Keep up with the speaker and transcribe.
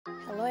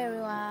Hello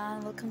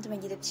everyone, welcome to my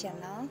YouTube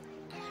channel.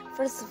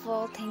 First of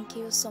all, thank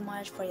you so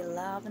much for your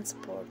love and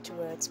support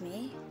towards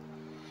me.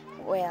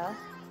 Well,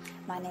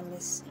 my name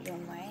is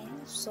Yongwei.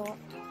 So,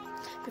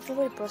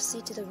 before we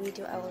proceed to the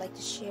video, I would like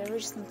to share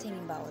something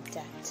about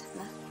that.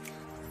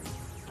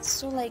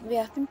 So we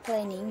have been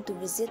planning to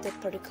visit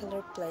that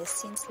particular place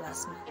since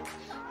last month,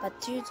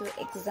 but due to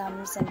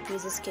exams and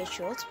busy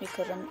schedules, we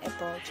couldn't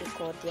afford to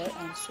go there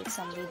and shoot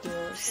some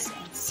videos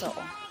and so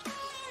on.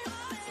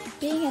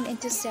 Being an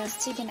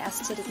enthusiastic and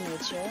aesthetic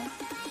nature,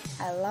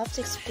 I love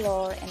to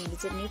explore and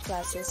visit new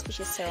places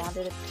which is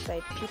surrounded by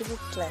beautiful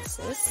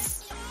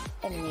places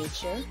and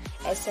nature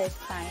as I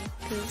find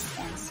peace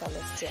and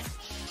solace there.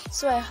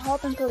 So I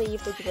hope and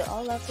believe that you will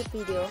all love the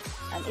video,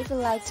 and if you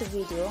like the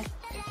video,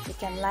 you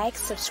can like,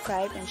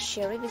 subscribe and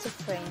share it with your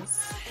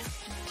friends.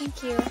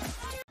 Thank you.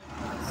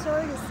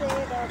 Sorry to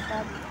say that,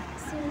 but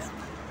since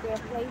we are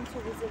planning to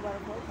visit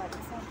waterfall, but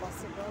it's not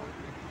possible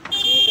due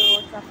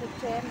to traffic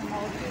jam and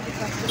all due to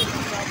traffic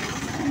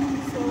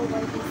problems. So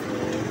we're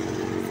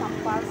visiting some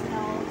parks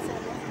now, so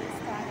let's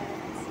start.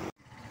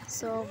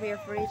 So we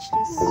have reached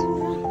this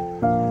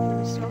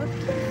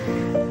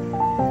resort.